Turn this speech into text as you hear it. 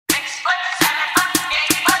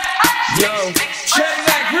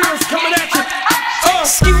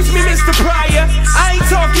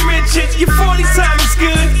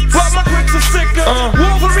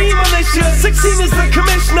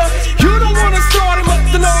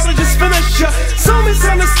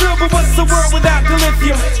world without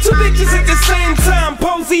dilithium. Two bitches at the same time,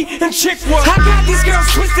 Posey and Chekwa. I got these girls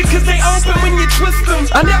twisted cause they open when you twist them.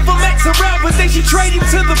 I never met Terrelle, but they should trade him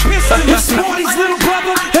to the Pistons. It's Sparty's little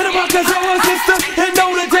brother and a Buckeyes sister, and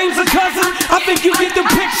Notre Dame's a cousin. I think you get the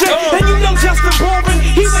picture. And you know Justin Boren,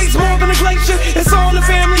 he weighs more than a glacier. It's all the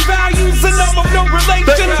family values and love of no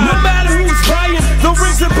relation. No matter who's buying the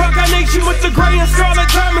rings in Buckeye Nation with the Grey and Scarlett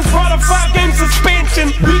diamonds, brought a 5-game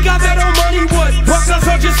suspension. We got that old money, what? Buckeyes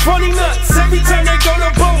are just funny nuts. Every time they go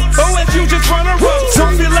to boat, OSU just run a road.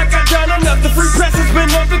 Don't feel like I've done enough. The free press has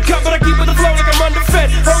been undercut, but I keep it afloat like I'm underfed.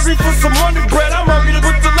 Hungry for some wonder bread. I'm hungry to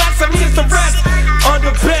put the last 7 years to rest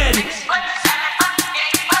under bed.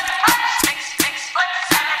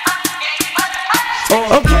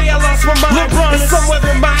 Okay, I lost my mind. It's somewhere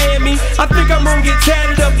in Miami. I think I'm gonna get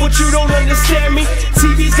tatted up, but you don't understand me.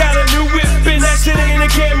 TV's got a new whip, and that shit ain't a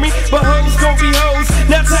Camry. But hoes gon' be hoes.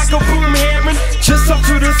 Now tackle boom hammering. Just up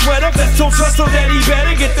to the sweater vest. Don't trust so that he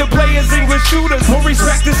better get the players English shooters. More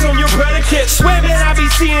respect this on your predicate. Swear man, I be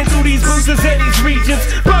seeing through these boosters and these regions.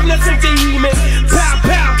 Bum that think they he-men. Pow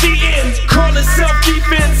pow, the end. Call it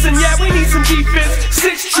self-defense, and yeah, we need some defense.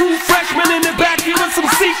 6 true freshmen in the back, give us some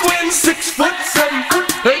sequence. 6 foot, 7 foot,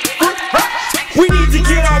 8 foot. We need to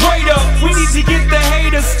get our weight up. We need to get the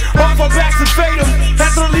haters off our backs and fade them.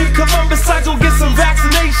 After I leave Columbus, I go get some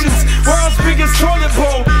vaccinations. World's biggest toilet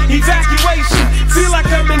bowl evacuation. Feel like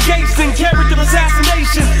I'm engaged in character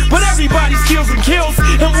assassination, but everybody steals and kills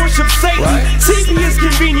and worships Satan. TV is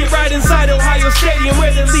convenient right inside Ohio Stadium,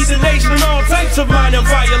 where they lead the nation in all types of minor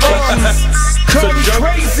violations. Call me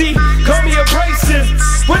crazy, call me abrasive,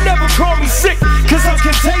 but never call me sick, cause I'm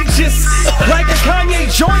contagious. Like a Kanye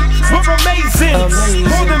joint, we're amazing.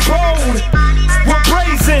 More than bold, we're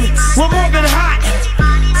brazen. We're more than hot,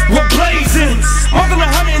 we're blazing. More than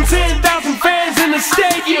 110,000 fans in the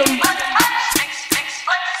stadium.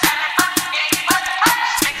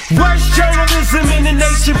 Worst journalism in the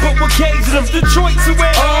nation, but we're caging them. Detroit to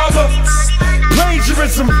where armor.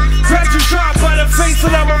 Plagiarism. Grab you drop by the face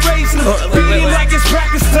and I'm erasing them. Beating like it's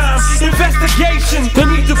practice time. Investigation. They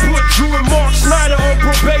need to put Drew and Mark Snyder on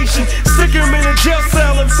probation. Stick them in a jail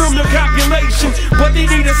cell and film the copulation. But they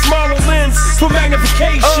need a smaller lens for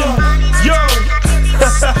magnification. Yo.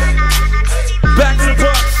 Back to the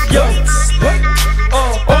Bucks. Yo.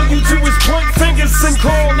 All you do is point fingers and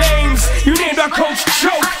call names. You named our coach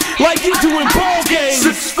Choke like you do in ball games.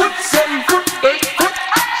 6 foot, 7 foot, 8 foot.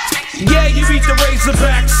 Yeah, you beat the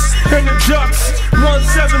Razorbacks and the Ducks.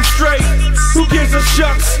 1-7 straight. Who gives a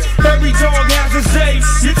shucks? Every dog has his day.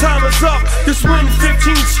 Your time is up. Just win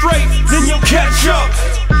 15 straight, then you'll catch up.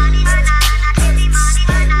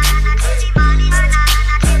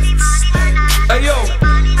 Hey yo,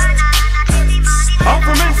 I'm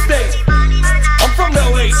from in-state. I'm from the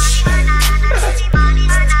OH.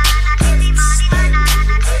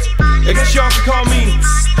 I guess y'all can call me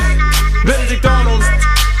Benedict Arnold.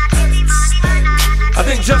 I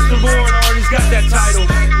think Justin Boren already's got that title.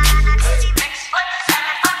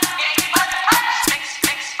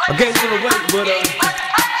 I gained a little weight, but I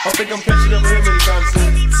don't think I'm catching up with him anytime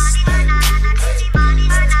soon.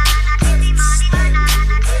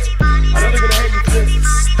 I know they're gonna hate me for this.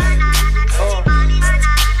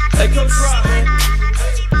 Hey, Coach Rock, man.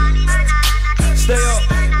 Stay up.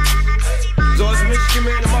 There's always a Michigan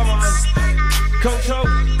man in my mind. Coach Hope,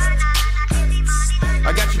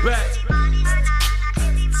 I got your back.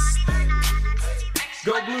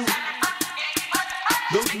 Go Blue.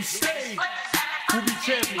 Those who stay will be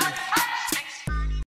champions.